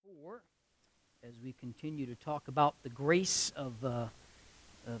as we continue to talk about the grace of the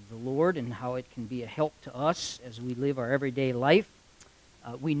Lord and how it can be a help to us as we live our everyday life.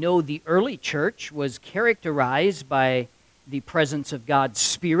 We know the early church was characterized by the presence of God's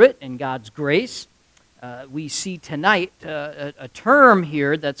Spirit and God's grace. We see tonight a term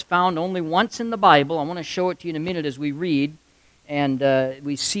here that's found only once in the Bible. I want to show it to you in a minute as we read. And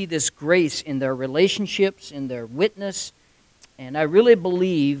we see this grace in their relationships, in their witness. And I really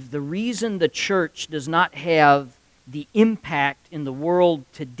believe the reason the church does not have the impact in the world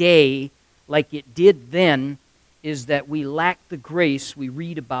today like it did then is that we lack the grace we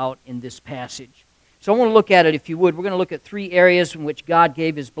read about in this passage. So I want to look at it, if you would. We're going to look at three areas in which God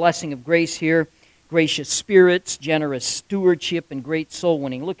gave His blessing of grace here: gracious spirits, generous stewardship, and great soul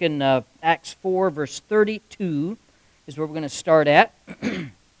winning. Look in Acts 4, verse 32 is where we're going to start at.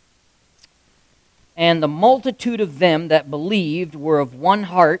 And the multitude of them that believed were of one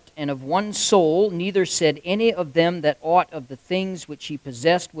heart and of one soul. Neither said any of them that aught of the things which he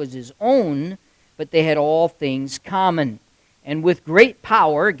possessed was his own, but they had all things common. And with great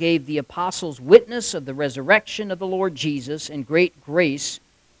power gave the apostles witness of the resurrection of the Lord Jesus, and great grace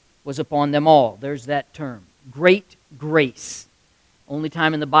was upon them all. There's that term, great grace. Only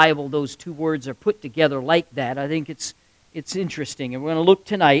time in the Bible those two words are put together like that. I think it's interesting. And we're going to look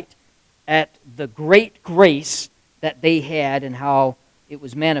tonight at the great grace that they had and how it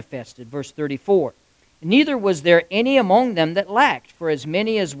was manifested. Verse 34. Neither was there any among them that lacked, for as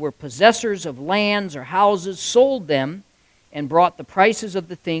many as were possessors of lands or houses sold them, and brought the prices of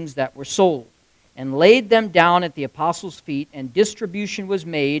the things that were sold, and laid them down at the apostles' feet, and distribution was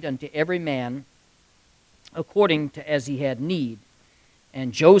made unto every man according to as he had need.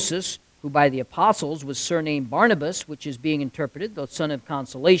 And Joseph, who by the apostles was surnamed Barnabas, which is being interpreted, the son of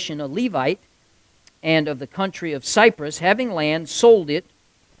consolation, a Levite, and of the country of Cyprus, having land, sold it,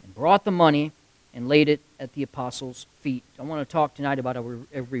 and brought the money, and laid it at the apostles' feet. I want to talk tonight about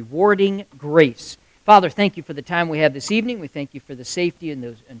a rewarding grace. Father, thank you for the time we have this evening. We thank you for the safety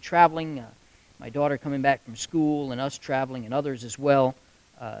and traveling, my daughter coming back from school, and us traveling, and others as well,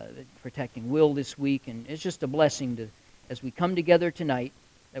 protecting Will this week. And it's just a blessing as we come together tonight,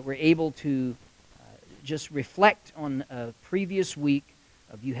 that we're able to just reflect on a previous week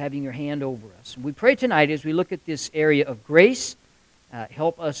of you having your hand over us. And we pray tonight as we look at this area of grace,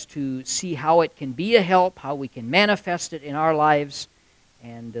 help us to see how it can be a help, how we can manifest it in our lives,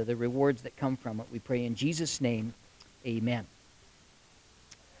 and the rewards that come from it. We pray in Jesus' name, amen.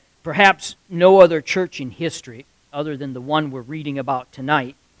 Perhaps no other church in history, other than the one we're reading about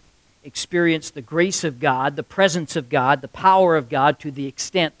tonight, experienced the grace of God, the presence of God, the power of God to the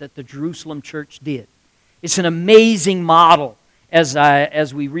extent that the Jerusalem church did. It's an amazing model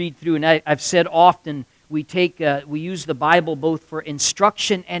as we read through. And I've said often, we use the Bible both for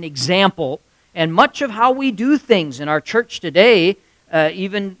instruction and example. And much of how we do things in our church today,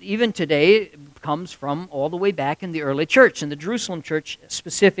 even today, comes from all the way back in the early church, in the Jerusalem church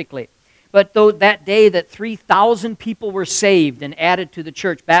specifically. But though that day that 3,000 people were saved and added to the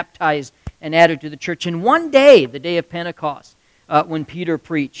church, baptized and added to the church, in one day, the day of Pentecost, when Peter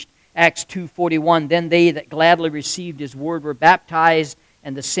preached, Acts 2:41, then they that gladly received his word were baptized,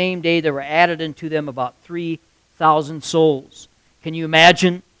 and the same day there were added unto them about 3,000 souls. Can you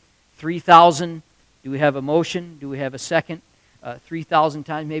imagine 3,000? Do we have a motion? Do we have a second? 3,000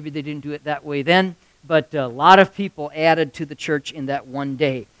 times. Maybe they didn't do it that way then, but a lot of people added to the church in that one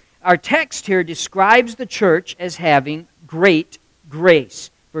day. Our text here describes the church as having great grace.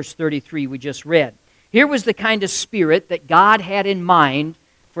 Verse 33 we just read. Here was the kind of spirit that God had in mind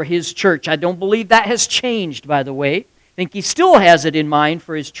for His church. I don't believe that has changed, by the way. I think He still has it in mind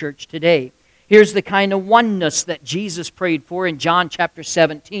for His church today. Here's the kind of oneness that Jesus prayed for in John chapter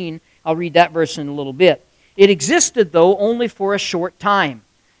 17. I'll read that verse in a little bit. It existed, though, only for a short time.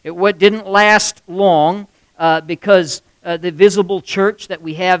 It didn't last long because the visible church that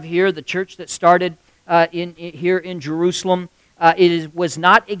we have here, the church that started here in Jerusalem, was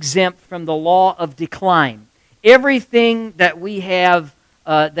not exempt from the law of decline. Everything that we have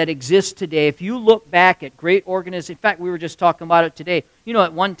that exists today, if you look back at great organizations, in fact, we were just talking about it today. You know,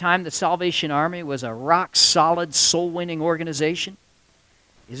 at one time, the Salvation Army was a rock-solid, soul-winning organization.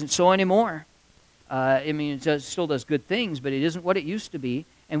 Isn't so anymore. It still does good things, but it isn't what it used to be.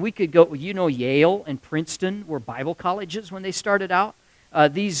 And we could go, Yale and Princeton were Bible colleges when they started out.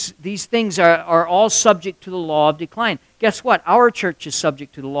 These things are all subject to the law of decline. Guess what? Our church is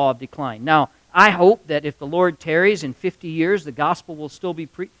subject to the law of decline. Now, I hope that if the Lord tarries in 50 years, the gospel will still be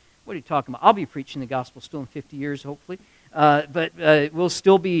preached. What are you talking about? I'll be preaching the gospel still in 50 years, hopefully. But we'll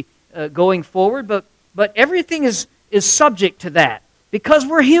still be going forward. But everything is subject to that. Because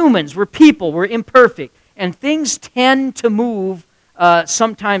we're humans, we're people, we're imperfect, and things tend to move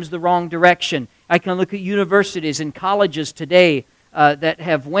sometimes the wrong direction. I can look at universities and colleges today that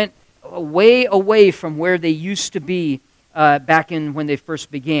have went way away from where they used to be back in when they first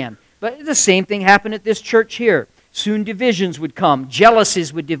began. But the same thing happened at this church here. Soon divisions would come.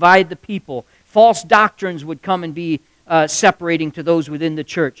 Jealousies would divide the people. False doctrines would come and be separating to those within the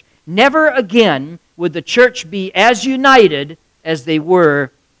church. Never again would the church be as united as they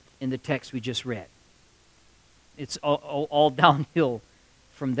were in the text we just read. It's all downhill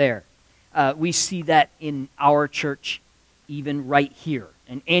from there. We see that in our church, even right here,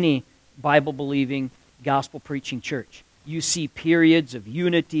 in any Bible-believing, gospel-preaching church. You see periods of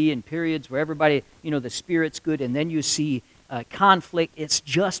unity and periods where everybody, the Spirit's good, and then you see conflict. It's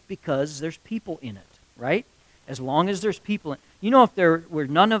just because there's people in it, right? As long as there's people in it. If there were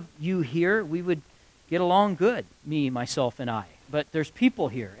none of you here, we would get along good, me, myself, and I. But there's people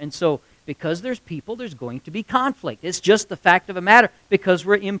here, and so because there's people, there's going to be conflict. It's just the fact of a matter because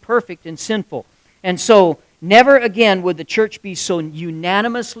we're imperfect and sinful. And so never again would the church be so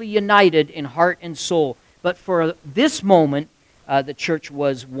unanimously united in heart and soul. But for this moment, the church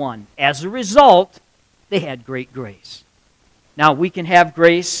was one. As a result, they had great grace. Now, we can have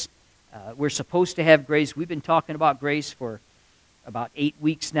grace. We're supposed to have grace. We've been talking about grace for about 8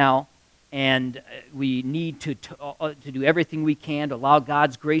 weeks now. And we need to do everything we can to allow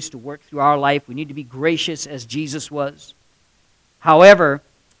God's grace to work through our life. We need to be gracious as Jesus was. However,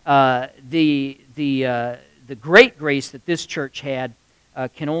 the great grace that this church had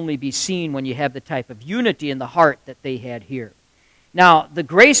can only be seen when you have the type of unity in the heart that they had here. Now, the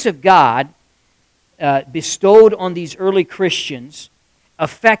grace of God bestowed on these early Christians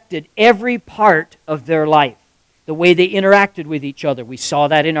affected every part of their life. The way they interacted with each other, we saw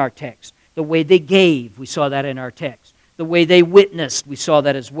that in our text. The way they gave, we saw that in our text. The way they witnessed, we saw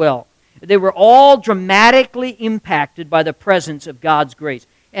that as well. They were all dramatically impacted by the presence of God's grace.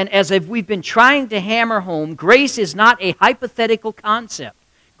 And as if we've been trying to hammer home, grace is not a hypothetical concept.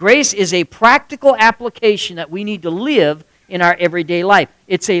 Grace is a practical application that we need to live in our everyday life.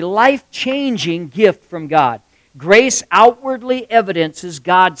 It's a life-changing gift from God. Grace outwardly evidences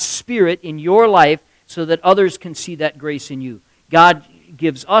God's Spirit in your life so that others can see that grace in you. God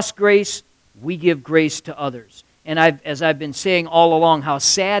gives us grace, we give grace to others. And as I've been saying all along, how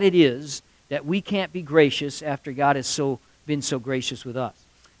sad it is that we can't be gracious after God has been so gracious with us.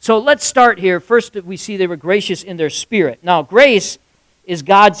 So let's start here. First, we see they were gracious in their spirit. Now, grace is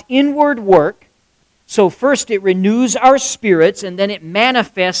God's inward work. So first it renews our spirits, and then it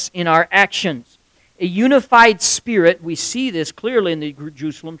manifests in our actions. A unified spirit, we see this clearly in the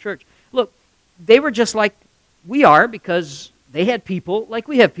Jerusalem church. Look, they were just like we are because they had people like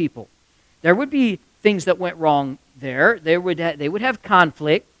we have people. There would be things that went wrong there. They would have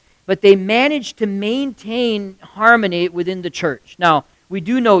conflict, but they managed to maintain harmony within the church. Now, we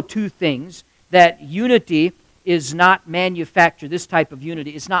do know two things, that unity is not manufactured. This type of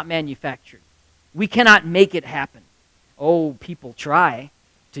unity is not manufactured. We cannot make it happen. Oh, people try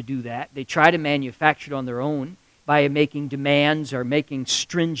to do that. They try to manufacture it on their own by making demands or making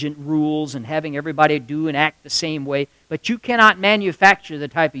stringent rules and having everybody do and act the same way. But you cannot manufacture the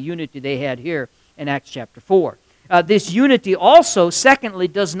type of unity they had here in Acts chapter 4. This unity also, secondly,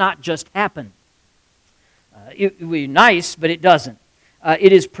 does not just happen. It would be nice, but it doesn't.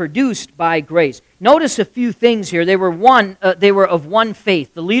 It is produced by grace. Notice a few things here. They were of one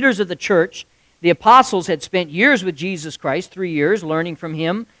faith. The leaders of the church, the apostles, had spent years with Jesus Christ, 3 years, learning from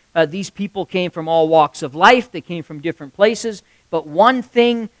Him. These people came from all walks of life. They came from different places. But one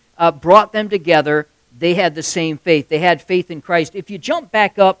thing brought them together. They had the same faith. They had faith in Christ. If you jump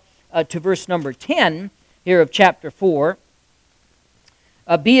back up to verse number 10 here of chapter 4,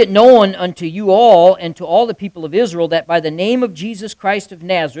 be it known unto you all and to all the people of Israel that by the name of Jesus Christ of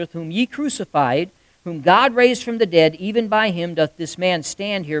Nazareth, whom ye crucified, whom God raised from the dead, even by Him doth this man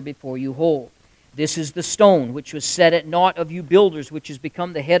stand here before you whole. This is the stone which was set at naught of you builders, which has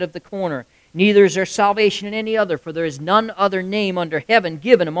become the head of the corner. Neither is there salvation in any other, for there is none other name under heaven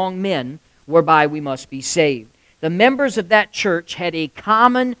given among men whereby we must be saved. The members of that church had a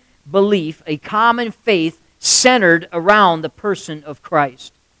common belief, a common faith centered around the person of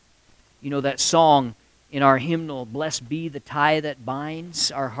Christ. You know that song in our hymnal, "Blessed be the tie that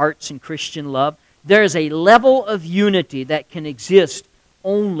binds our hearts in Christian love." There is a level of unity that can exist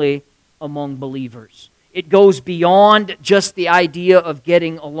only among believers. It goes beyond just the idea of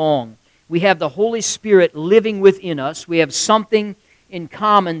getting along. We have the Holy Spirit living within us. We have something in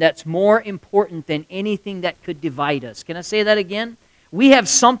common that's more important than anything that could divide us. Can I say that again? We have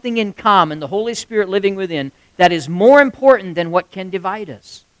something in common, the Holy Spirit living within, that is more important than what can divide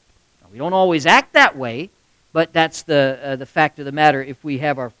us. Now, we don't always act that way, but that's the fact of the matter if we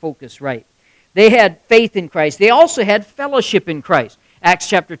have our focus right. They had faith in Christ. They also had fellowship in Christ. Acts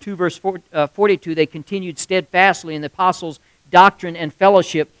chapter 2, verse 42, they continued steadfastly in the apostles' doctrine and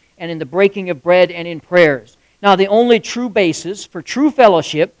fellowship, and in the breaking of bread and in prayers. Now, the only true basis for true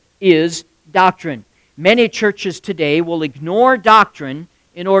fellowship is doctrine. Many churches today will ignore doctrine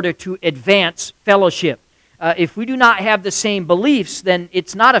in order to advance fellowship. If we do not have the same beliefs, then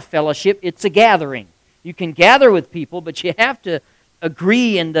it's not a fellowship, it's a gathering. You can gather with people, but you have to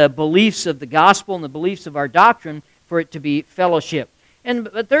agree in the beliefs of the gospel and the beliefs of our doctrine for it to be fellowship.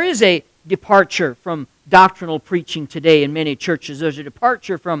 But there is a departure from doctrinal preaching today in many churches. There's a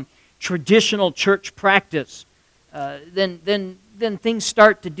departure from traditional church practice. Then things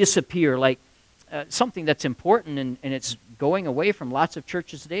start to disappear. Like something that's important and it's going away from lots of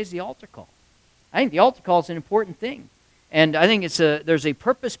churches today is the altar call. I think the altar call is an important thing, and I think there's a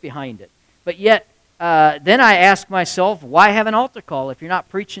purpose behind it. But yet, then I ask myself, why have an altar call? If you're not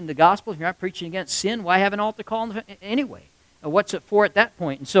preaching the gospel, if you're not preaching against sin, why have an altar call anyway? What's it for at that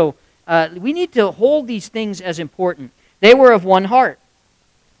point? And so we need to hold these things as important. They were of one heart.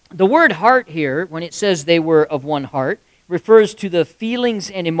 The word heart here, when it says they were of one heart, refers to the feelings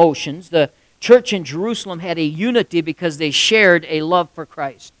and emotions. The church in Jerusalem had a unity because they shared a love for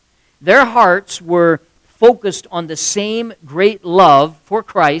Christ. Their hearts were focused on the same great love for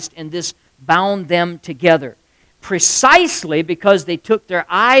Christ, and this bound them together. Precisely because they took their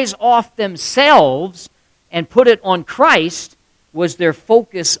eyes off themselves and put it on Christ, was their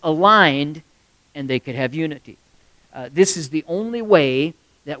focus aligned, and they could have unity. This is the only way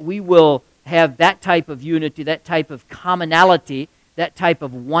that we will have that type of unity, that type of commonality, that type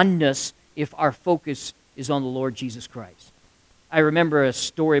of oneness, if our focus is on the Lord Jesus Christ. I remember a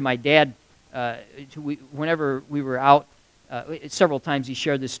story my dad, whenever we were out, several times he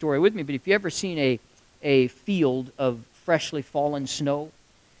shared this story with me, but if you ever seen a field of freshly fallen snow,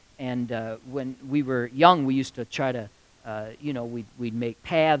 and when we were young, we used to try to, we'd make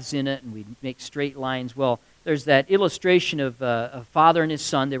paths in it, and we'd make straight lines. Well, there's that illustration of a father and his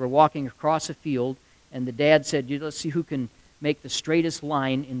son. They were walking across a field, and the dad said, let's see who can make the straightest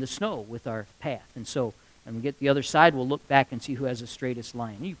line in the snow with our path. And so when we get to the other side, we'll look back and see who has the straightest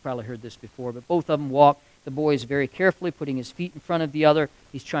line. You've probably heard this before, but both of them walk. The boy is very carefully putting his feet in front of the other.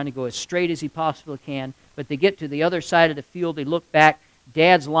 He's trying to go as straight as he possibly can. But they get to the other side of the field. They look back.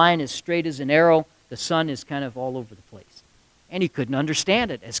 Dad's line is straight as an arrow. The son is kind of all over the place. And he couldn't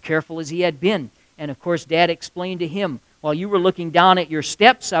understand it, as careful as he had been. And of course, Dad explained to him, while you were looking down at your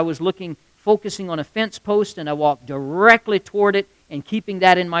steps, I was focusing on a fence post, and I walked directly toward it, and keeping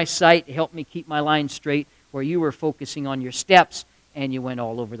that in my sight helped me keep my line straight, where you were focusing on your steps, and you went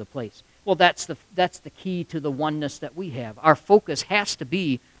all over the place. Well, that's the key to the oneness that we have. Our focus has to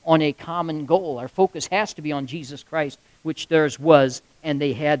be on a common goal. Our focus has to be on Jesus Christ, which theirs was, and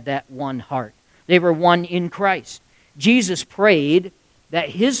they had that one heart. They were one in Christ. Jesus prayed that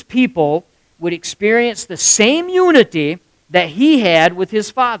his people would experience the same unity that he had with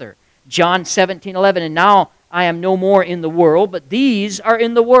his Father. John 17:11, and now I am no more in the world, but these are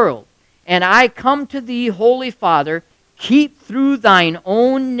in the world. And I come to thee, Holy Father, keep through thine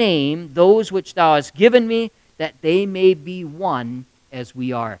own name those which thou hast given me, that they may be one as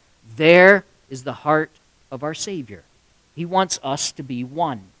we are. There is the heart of our Savior. He wants us to be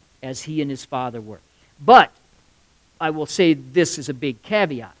one, as he and his Father were. But I will say this is a big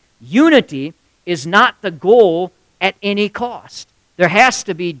caveat. Unity is not the goal at any cost. There has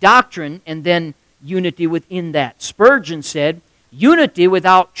to be doctrine and then unity within that. Spurgeon said, unity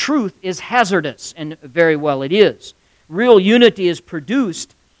without truth is hazardous, and very well it is. Real unity is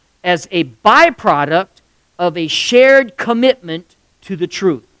produced as a byproduct of a shared commitment to the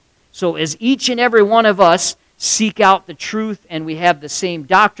truth. So as each and every one of us seek out the truth and we have the same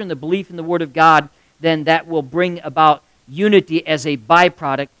doctrine, the belief in the Word of God, then that will bring about unity as a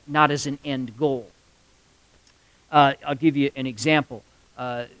byproduct, not as an end goal. I'll give you an example.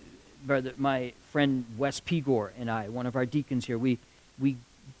 My friend Wes Pegor and I, one of our deacons here, we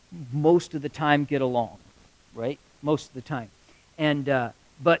most of the time get along, right? Most of the time.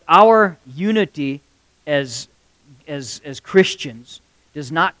 But our unity as Christians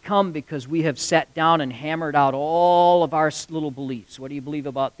does not come because we have sat down and hammered out all of our little beliefs. What do you believe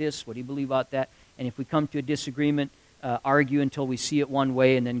about this? What do you believe about that? And if we come to a disagreement, argue until we see it one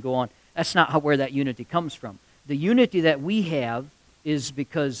way and then go on. That's not where that unity comes from. The unity that we have is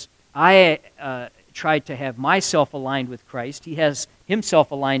because I tried to have myself aligned with Christ. He has himself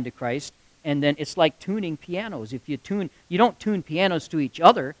aligned to Christ. And then it's like tuning pianos. You don't tune pianos to each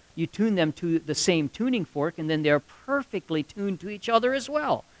other. you tune them to the same tuning fork, and then they're perfectly tuned to each other as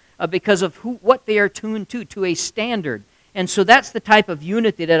well, because of what they are tuned to a standard. And so that's the type of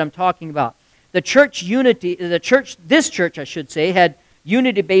unity that I'm talking about. This church, I should say, had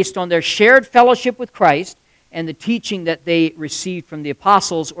unity based on their shared fellowship with Christ and the teaching that they received from the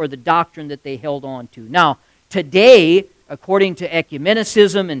apostles or the doctrine that they held on to. Now, today, according to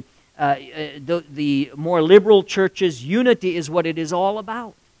ecumenicism and the more liberal churches, unity is what it is all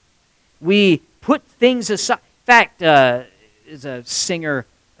about. We put things aside. In fact, there's a singer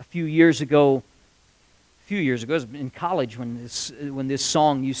a few years ago, it was in college when this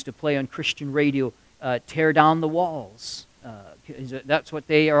song used to play on Christian radio, Tear Down the Walls. That's what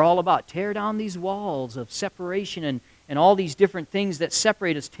they are all about. Tear down these walls of separation and all these different things that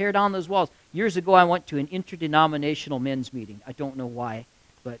separate us. Tear down those walls. Years ago, I went to an interdenominational men's meeting. I don't know why,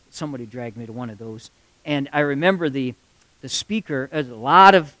 but somebody dragged me to one of those. And I remember the speaker, there's a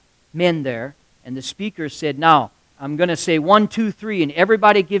lot of men there, and the speaker said, now, I'm going to say 1, 2, 3, and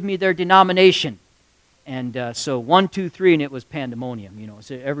everybody give me their denomination. And so 1, 2, 3, and it was pandemonium.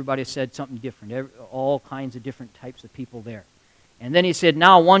 So everybody said something different. All kinds of different types of people there. And then he said,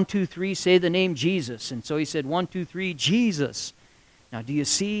 now 1, 2, 3, say the name Jesus. And so he said 1, 2, 3, Jesus. Now, do you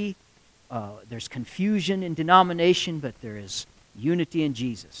see? There's confusion in denomination, but there is unity in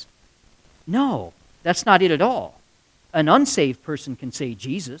Jesus. No, that's not it at all. An unsaved person can say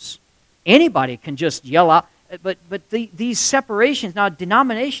Jesus. Anybody can just yell out. But these separations, now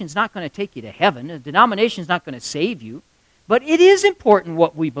denomination's not going to take you to heaven. A denomination's not going to save you. But it is important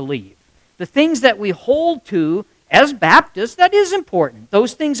what we believe. The things that we hold to as Baptists, that is important.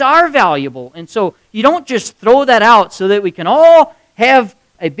 Those things are valuable. And so you don't just throw that out so that we can all have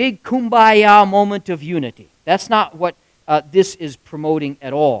a big kumbaya moment of unity. That's not what this is promoting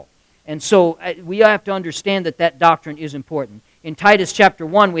at all. And so we have to understand that doctrine is important. In Titus chapter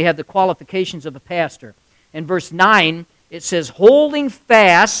 1, we have the qualifications of a pastor. In verse 9, it says, holding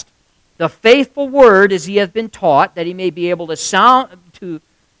fast the faithful word as he hath been taught, that he may be able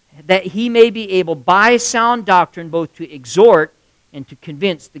by sound doctrine both to exhort and to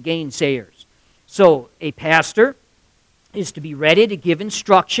convince the gainsayers. So a pastor is to be ready to give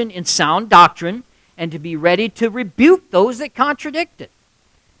instruction in sound doctrine and to be ready to rebuke those that contradict it.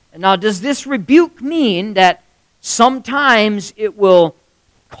 Now, does this rebuke mean that sometimes it will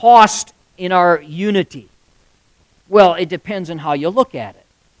cost in our unity? Well, it depends on how you look at it.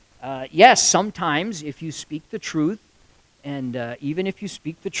 Yes, sometimes if you speak the truth, and even if you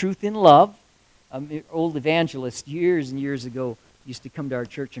speak the truth in love, an old evangelist years and years ago used to come to our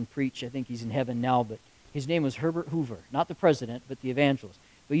church and preach. I think he's in heaven now, but his name was Herbert Hoover, not the president, but the evangelist.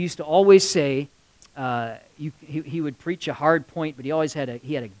 But he used to always say, he would preach a hard point, but he had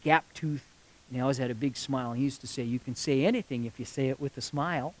a gap tooth, and he always had a big smile. He used to say, you can say anything if you say it with a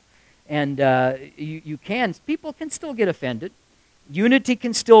smile. And people can still get offended. Unity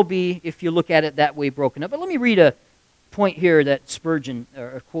can still be, if you look at it that way, broken up. But let me read a point here that Spurgeon, or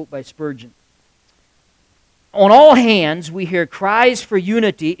a quote by Spurgeon. On all hands we hear cries for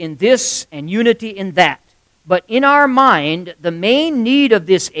unity in this and unity in that. But in our mind, the main need of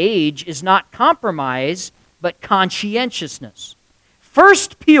this age is not compromise, but conscientiousness.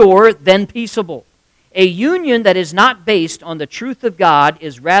 First pure, then peaceable. A union that is not based on the truth of God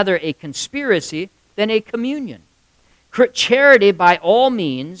is rather a conspiracy than a communion. Charity by all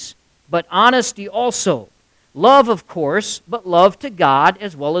means, but honesty also. Love, of course, but love to God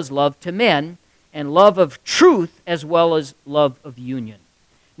as well as love to men, and love of truth as well as love of union.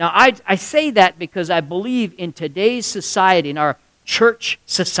 Now, I say that because I believe in today's society, in our church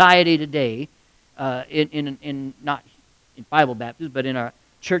society today, not in Bible Baptist, but in our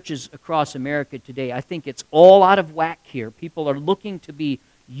churches across America today, I think it's all out of whack here. People are looking to be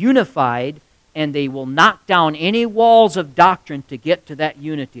unified, and they will knock down any walls of doctrine to get to that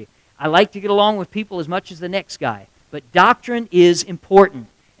unity. I like to get along with people as much as the next guy, but doctrine is important,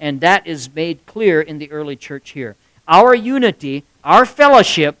 and that is made clear in the early church here. Our unity, our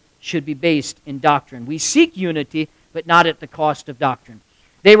fellowship, should be based in doctrine. We seek unity, but not at the cost of doctrine.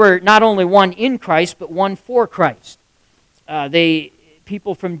 They were not only one in Christ, but one for Christ.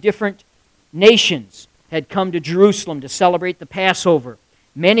 People from different nations had come to Jerusalem to celebrate the Passover.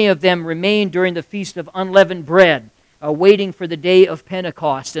 Many of them remained during the Feast of Unleavened Bread, waiting for the day of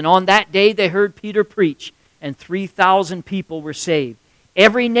Pentecost. And on that day they heard Peter preach, and 3,000 people were saved.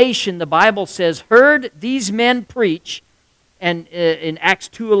 Every nation, the Bible says, heard these men preach, and in Acts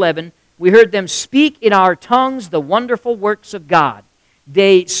 2:11, we heard them speak in our tongues the wonderful works of God.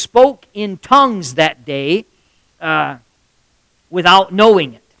 They spoke in tongues that day without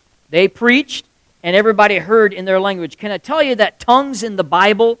knowing it. They preached, and everybody heard in their language. Can I tell you that tongues in the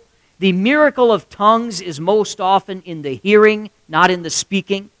Bible The miracle of tongues is most often in the hearing, not in the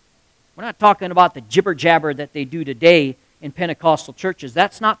speaking. We're not talking about the jibber-jabber that they do today in Pentecostal churches.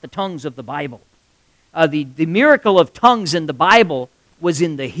 That's not the tongues of the Bible. The miracle of tongues in the Bible was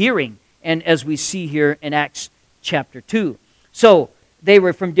in the hearing, and as we see here in Acts chapter 2. So, they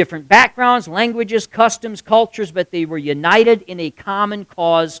were from different backgrounds, languages, customs, cultures, but they were united in a common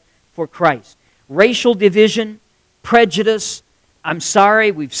cause for Christ. Racial division, prejudice, I'm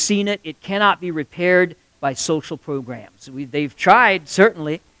sorry, we've seen it. It cannot be repaired by social programs. They've tried,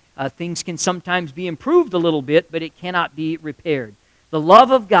 certainly. Things can sometimes be improved a little bit, but it cannot be repaired. The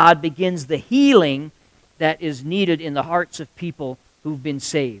love of God begins the healing that is needed in the hearts of people who've been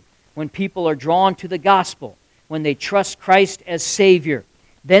saved. When people are drawn to the gospel, when they trust Christ as Savior,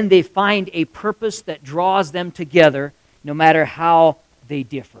 then they find a purpose that draws them together no matter how they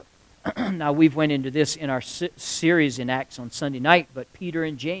differ. Now, we've went into this in our series in Acts on Sunday night, but Peter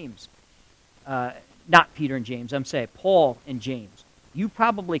and James, not Peter and James, I'm saying Paul and James. You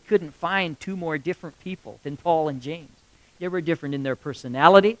probably couldn't find two more different people than Paul and James. They were different in their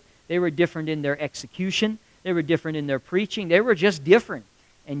personality. They were different in their execution. They were different in their preaching. They were just different.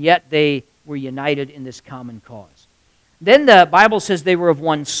 And yet they were united in this common cause. Then the Bible says they were of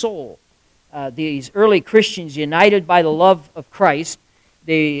one soul. These early Christians, united by the love of Christ,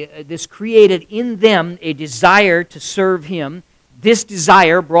 this created in them a desire to serve Him. This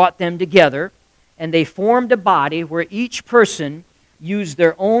desire brought them together, and they formed a body where each person used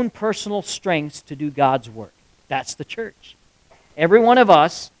their own personal strengths to do God's work. That's the church. Every one of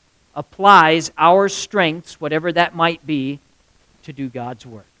us applies our strengths, whatever that might be, to do God's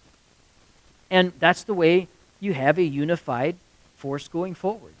work. And that's the way you have a unified force going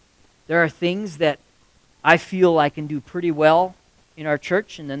forward. There are things that I feel I can do pretty well in our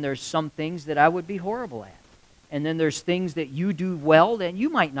church, and then there's some things that I would be horrible at. And then there's things that you do well, and you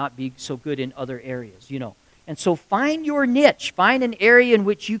might not be so good in other areas, And so find your niche. Find an area in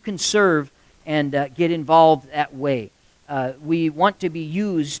which you can serve and get involved that way. We want to be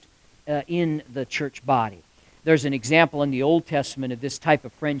used in the church body. There's an example in the Old Testament of this type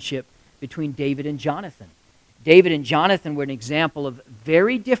of friendship between David and Jonathan. David and Jonathan were an example of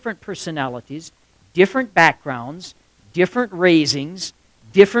very different personalities, different backgrounds, different raisings,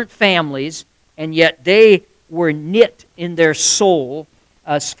 different families, and yet they were knit in their soul.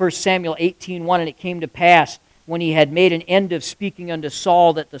 1 Samuel 18:1, and it came to pass when he had made an end of speaking unto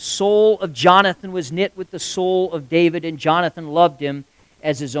Saul that the soul of Jonathan was knit with the soul of David, and Jonathan loved him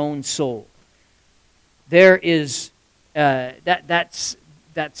as his own soul. There is that's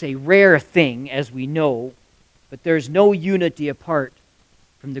a rare thing, as we know, but there's no unity apart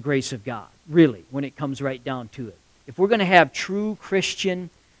from the grace of God, really, when it comes right down to it. If we're going to have true Christian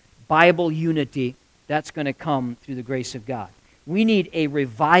Bible unity, that's going to come through the grace of God. We need a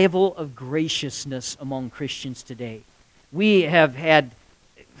revival of graciousness among Christians today. We have had,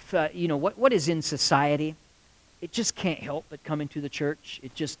 what is in society? It just can't help but come into the church.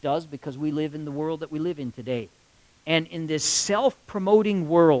 It just does, because we live in the world that we live in today. And in this self-promoting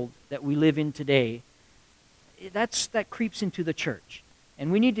world that we live in today, that creeps into the church.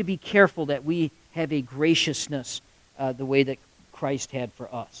 And we need to be careful that we have a graciousness the way that Christ had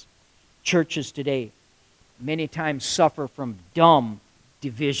for us. Churches today many times suffer from dumb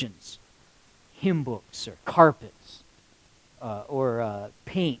divisions, hymn books or carpets or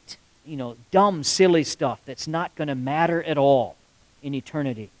paint, dumb, silly stuff that's not going to matter at all in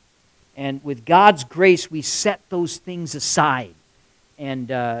eternity. And with God's grace, we set those things aside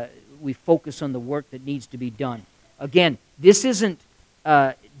and we focus on the work that needs to be done. Again, this isn't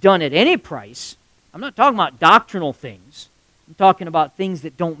done at any price. I'm not talking about doctrinal things. I'm talking about things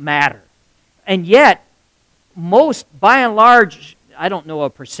that don't matter. And yet, most, by and large, I don't know a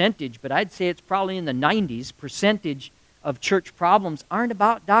percentage, but I'd say it's probably in the 90s, percentage of church problems aren't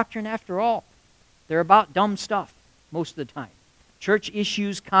about doctrine after all. They're about dumb stuff most of the time. Church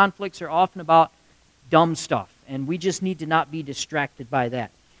issues, conflicts are often about dumb stuff, and we just need to not be distracted by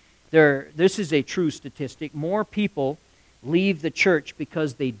that. This is a true statistic. More people leave the church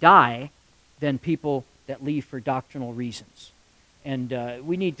because they die than people that leave for doctrinal reasons. And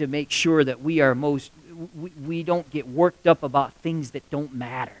we need to make sure that we don't get worked up about things that don't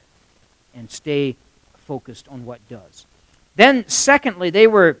matter and stay focused on what does. Then, secondly, they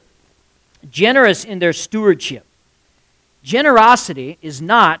were generous in their stewardship. Generosity is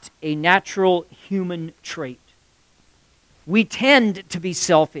not a natural human trait. We tend to be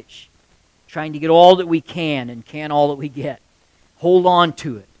selfish, trying to get all that we can and can all that we get. Hold on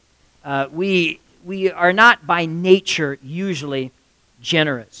to it. We are not by nature usually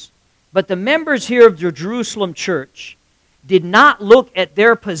generous. But the members here of the Jerusalem church did not look at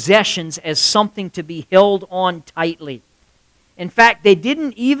their possessions as something to be held on tightly. In fact, they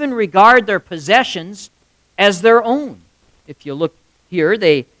didn't even regard their possessions as their own. If you look here,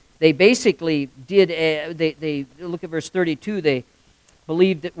 they basically did, they look at verse 32, they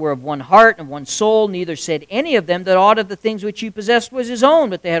believed that were of one heart and one soul. Neither said any of them that aught of the things which he possessed was his own,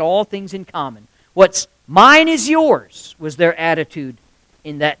 but they had all things in common. What's mine is yours was their attitude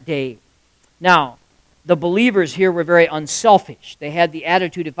in that day. Now, the believers here were very unselfish. They had the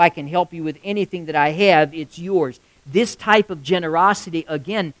attitude, if I can help you with anything that I have, it's yours. This type of generosity,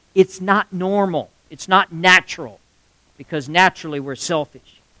 again, it's not normal. It's not natural, because naturally we're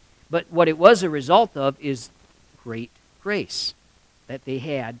selfish. But what it was a result of is great grace that they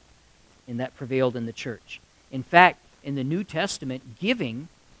had and that prevailed in the church. In fact, in the New Testament, giving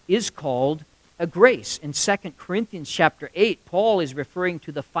is called a grace. In 2 Corinthians chapter 8, Paul is referring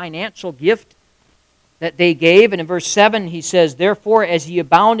to the financial gift that they gave. And in verse 7 he says, Therefore, as ye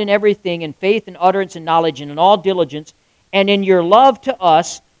abound in everything, in faith and utterance and knowledge and in all diligence, and in your love to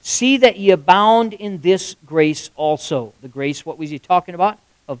us, see that ye abound in this grace also. The grace, what was he talking about?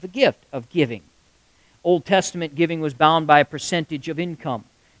 Of the gift of giving. Old Testament giving was bound by a percentage of income.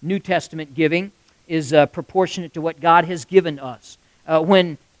 New Testament giving is proportionate to what God has given us.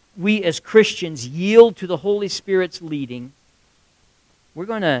 When we as Christians yield to the Holy Spirit's leading, we're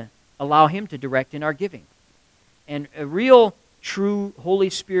going to allow Him to direct in our giving. And a real, true,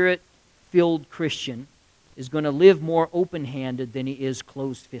 Holy Spirit-filled Christian is going to live more open-handed than he is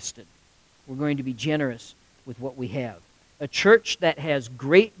closed-fisted. We're going to be generous with what we have. A church that has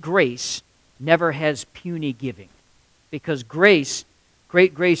great grace never has puny giving, because great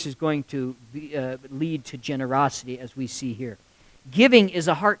grace is going to lead to generosity, as we see here. Giving is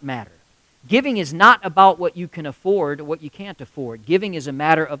a heart matter. Giving is not about what you can afford or what you can't afford. Giving is a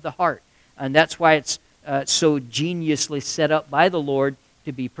matter of the heart. And that's why it's so geniusly set up by the Lord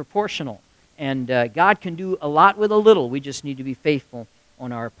to be proportional. And God can do a lot with a little. We just need to be faithful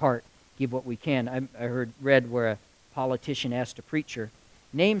on our part. Give what we can. I read where a politician asked a preacher,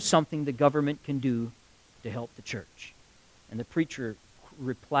 name something the government can do to help the church. And the preacher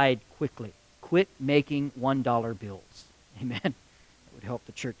replied quickly, quit making $1 bills. Amen. Would help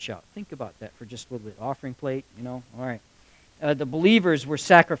the church out. Think about that for just a little bit. Offering plate, all right. The believers were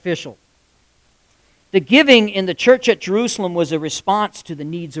sacrificial. The giving in the church at Jerusalem was a response to the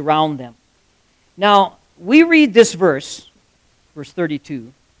needs around them. Now, we read this verse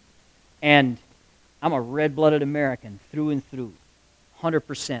 32, and I'm a red-blooded American through and through,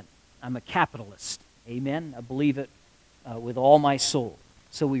 100%. I'm a capitalist. Amen? I believe it with all my soul.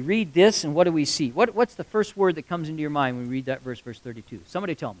 So we read this, and what do we see? What's the first word that comes into your mind when we read that verse 32?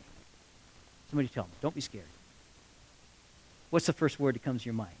 Somebody tell me. Somebody tell me. Don't be scared. What's the first word that comes to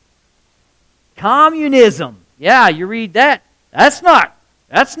your mind? Communism. Yeah, you read that. That's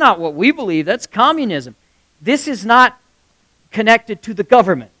not what we believe. That's communism. This is not connected to the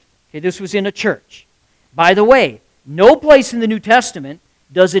government. Okay, this was in a church. By the way, no place in the New Testament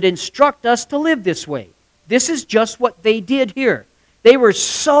does it instruct us to live this way. This is just what they did here. They were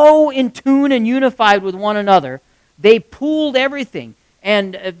so in tune and unified with one another, they pooled everything,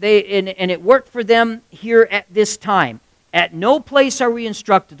 and it worked for them here at this time. At no place are we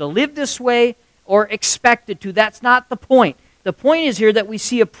instructed to live this way or expected to. That's not the point. The point is here that we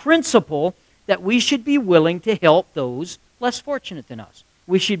see a principle that we should be willing to help those less fortunate than us.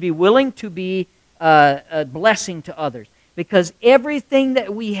 We should be willing to be a blessing to others, because everything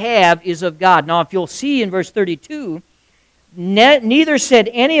that we have is of God. Now, if you'll see in verse 32, neither said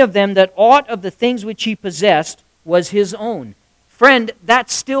any of them that aught of the things which he possessed was his own. Friend,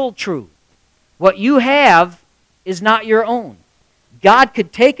 that's still true. What you have is not your own. God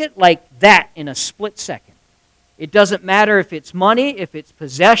could take it like that in a split second. It doesn't matter if it's money, if it's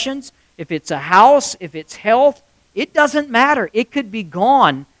possessions, if it's a house, if it's health. It doesn't matter. It could be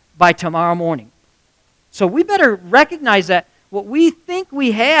gone by tomorrow morning. So we better recognize that what we think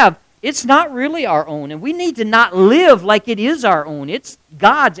we have, it's not really our own, and we need to not live like it is our own. It's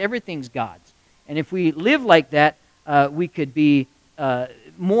God's. Everything's God's. And if we live like that, we could be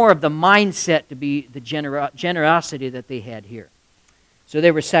more of the mindset to be the generosity that they had here. So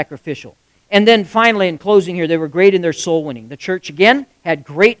they were sacrificial. And then finally, in closing here, they were great in their soul winning. The church, again, had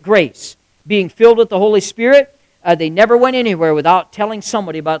great grace. Being filled with the Holy Spirit, they never went anywhere without telling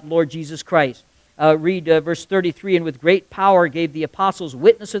somebody about the Lord Jesus Christ. Read verse 33, and with great power gave the apostles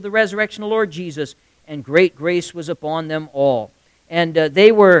witness of the resurrection of the Lord Jesus, and great grace was upon them all. And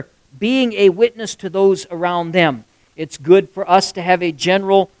they were being a witness to those around them. It's good for us to have a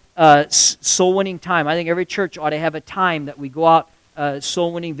general soul-winning time. I think every church ought to have a time that we go out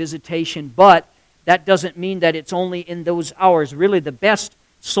soul-winning visitation, but that doesn't mean that it's only in those hours. Really, the best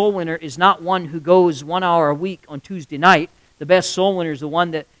soul winner is not one who goes 1 hour a week on Tuesday night. The best soul winner is the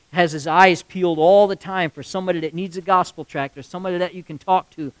one that has his eyes peeled all the time for somebody that needs a gospel tract or somebody that you can talk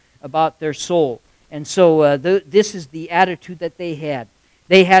to about their soul. And so this is the attitude that they had.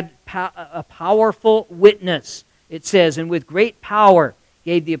 They had a powerful witness, it says, and with great power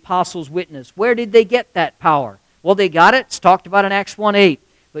gave the apostles witness. Where did they get that power? Well, they got it. It's talked about in Acts 1:8.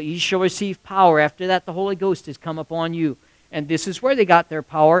 But ye shall receive power. After that, the Holy Ghost has come upon you. And this is where they got their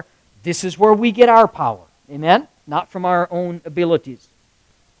power. This is where we get our power. Amen? Not from our own abilities.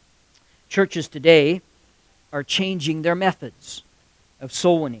 Churches today are changing their methods of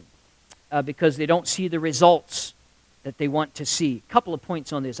soul winning because they don't see the results that they want to see. A couple of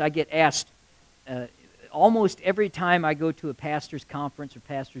points on this. I get asked almost every time I go to a pastor's conference or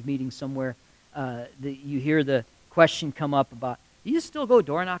pastor's meeting somewhere, you hear the question come up about, do you still go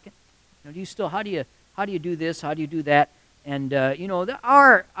door knocking? Do you still? How do you do this? How do you do that? And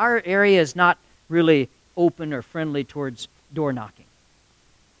our area is not really open or friendly towards door knocking.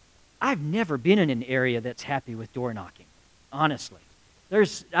 I've never been in an area that's happy with door knocking, honestly.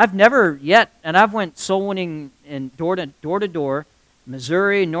 I've never yet, and I've went soul winning in door to door,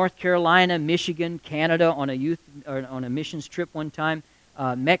 Missouri, North Carolina, Michigan, Canada on a missions trip one time,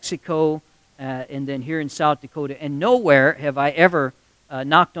 Mexico, and then here in South Dakota. And nowhere have I ever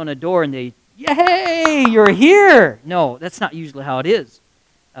knocked on a door and they, yay, you're here. No, that's not usually how it is.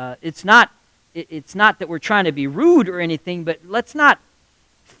 It's not that we're trying to be rude or anything, but let's not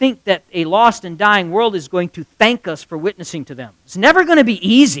think that a lost and dying world is going to thank us for witnessing to them. It's never going to be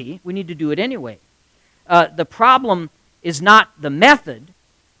easy. We need to do it anyway. The problem is not the method,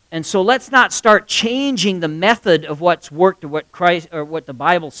 and so let's not start changing the method of what's worked or what Christ or what the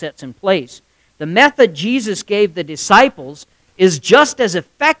Bible sets in place. The method Jesus gave the disciples is just as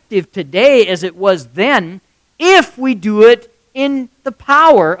effective today as it was then if we do it in the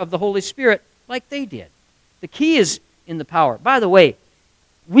power of the Holy Spirit like they did. The key is in the power. By the way,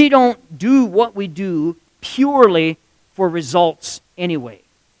 we don't do what we do purely for results anyway,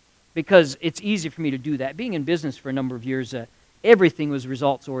 because it's easy for me to do that. Being in business for a number of years, everything was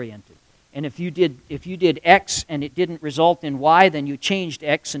results oriented. And if you did X and it didn't result in Y, then you changed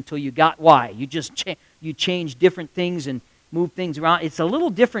X until you got Y. You just you changed different things and moved things around. It's a little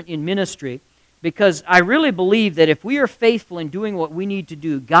different in ministry because I really believe that if we are faithful in doing what we need to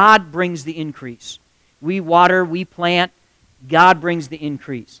do, God brings the increase. We water, we plant, God brings the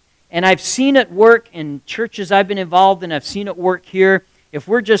increase. And I've seen it work in churches I've been involved in. I've seen it work here. If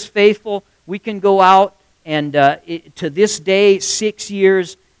we're just faithful, we can go out and to this day, 6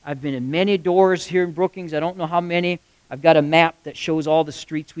 years, I've been in many doors here in Brookings. I don't know how many. I've got a map that shows all the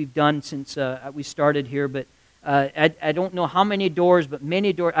streets we've done since we started here, but I don't know how many doors, but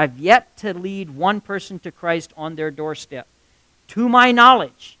many doors. I've yet to lead one person to Christ on their doorstep. To my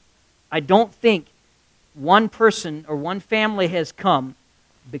knowledge, I don't think one person or one family has come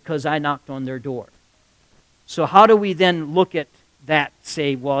because I knocked on their door. So how do we then look at that,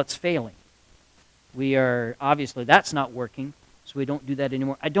 say, well, it's failing? We are, obviously, that's not working, so we don't do that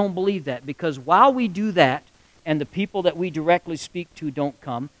anymore. I don't believe that, because while we do that, and the people that we directly speak to don't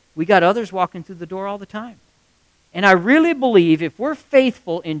come, we got others walking through the door all the time. And I really believe if we're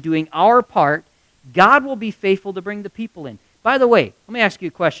faithful in doing our part, God will be faithful to bring the people in. By the way, let me ask you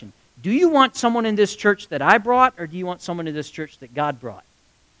a question. Do you want someone in this church that I brought, or do you want someone in this church that God brought?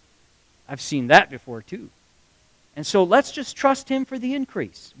 I've seen that before too. And so let's just trust Him for the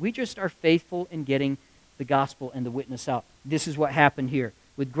increase. We just are faithful in getting the gospel and the witness out. This is what happened here.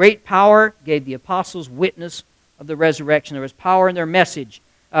 With great power gave the apostles witness of the resurrection. There was power in their message.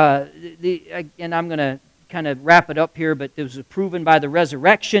 And I'm going to kind of wrap it up here, but it was proven by the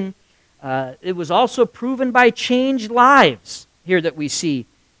resurrection. It was also proven by changed lives here that we see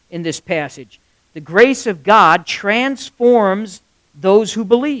in this passage. The grace of God transforms those who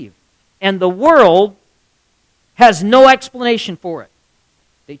believe. And the world has no explanation for it.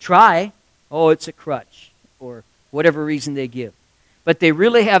 They try, oh, it's a crutch, or whatever reason they give. But they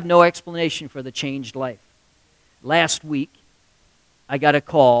really have no explanation for the changed life. Last week, I got a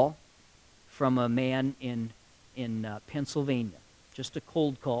call from a man in Pennsylvania. Just a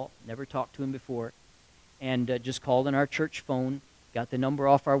cold call, never talked to him before, and just called on our church phone, got the number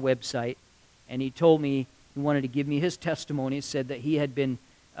off our website, and he told me he wanted to give me his testimony. He said that he had been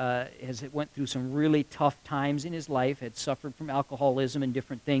went through some really tough times in his life, had suffered from alcoholism and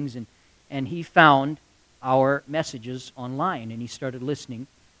different things, and he found our messages online, and he started listening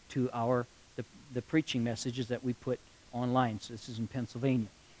to the preaching messages that we put online. So this is in Pennsylvania.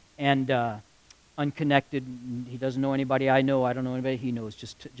 And unconnected, he doesn't know anybody I know, I don't know anybody he knows,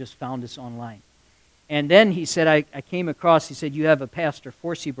 just found us online. And then he said, I came across, he said, you have a pastor,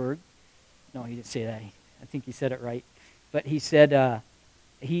 Forsyberg. No, he didn't say that. I think he said it right. But he said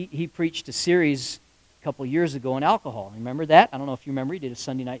he preached a series a couple years ago on alcohol. Remember that? I don't know if you remember. He did a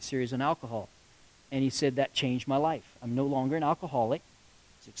Sunday night series on alcohol. And he said, that changed my life. I'm no longer an alcoholic.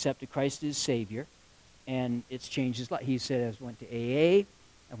 He's accepted Christ as Savior. And it's changed his life. He said, I went to AA.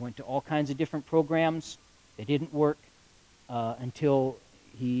 I went to all kinds of different programs. They didn't work until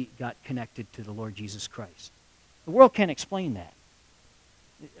he got connected to the Lord Jesus Christ. The world can't explain that.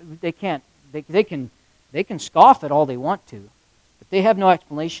 They can't. They can scoff at all they want to, but they have no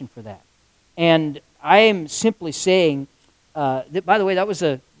explanation for that. And I am simply saying that. By the way, that was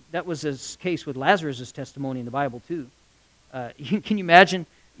a case with Lazarus' testimony in the Bible too. Can you imagine?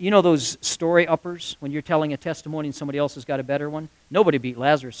 You know those story uppers when you're telling a testimony and somebody else has got a better one? Nobody beat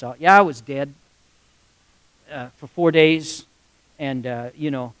Lazarus out. Yeah, I was dead for 4 days, and the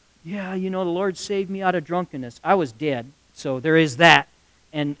Lord saved me out of drunkenness. I was dead, so there is that,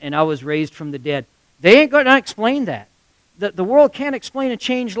 and I was raised from the dead. They ain't going to explain that. The world can't explain a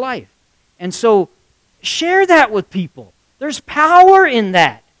changed life. And so share that with people. There's power in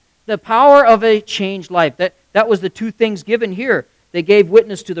that. The power of a changed life. That was the two things given here. They gave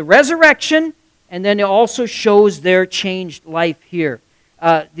witness to the resurrection, and then it also shows their changed life here.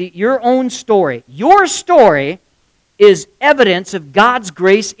 Your own story. Your story is evidence of God's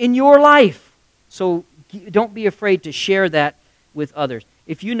grace in your life. So don't be afraid to share that with others.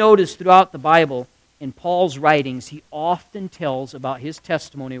 If you notice throughout the Bible, in Paul's writings, he often tells about his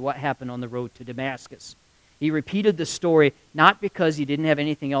testimony of what happened on the road to Damascus. He repeated the story not because he didn't have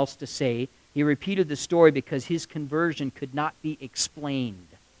anything else to say. He repeated the story because his conversion could not be explained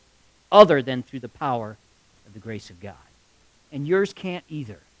other than through the power of the grace of God. And yours can't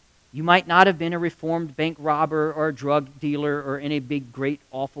either. You might not have been a reformed bank robber or a drug dealer or any big, great,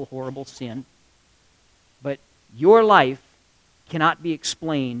 awful, horrible sin, but your life cannot be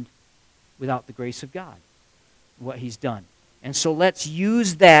explained without the grace of God, what He's done. And so let's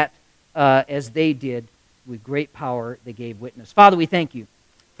use that as they did with great power. They gave witness. Father, we thank you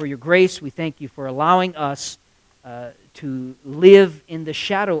for your grace. We thank you for allowing us to live in the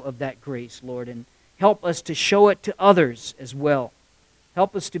shadow of that grace, Lord, and help us to show it to others as well.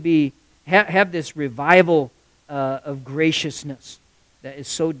 Help us to have this revival of graciousness that is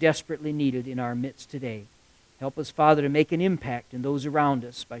so desperately needed in our midst today. Help us, Father, to make an impact in those around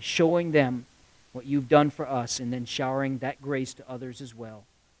us by showing them what you've done for us and then showering that grace to others as well.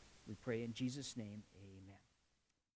 We pray in Jesus' name.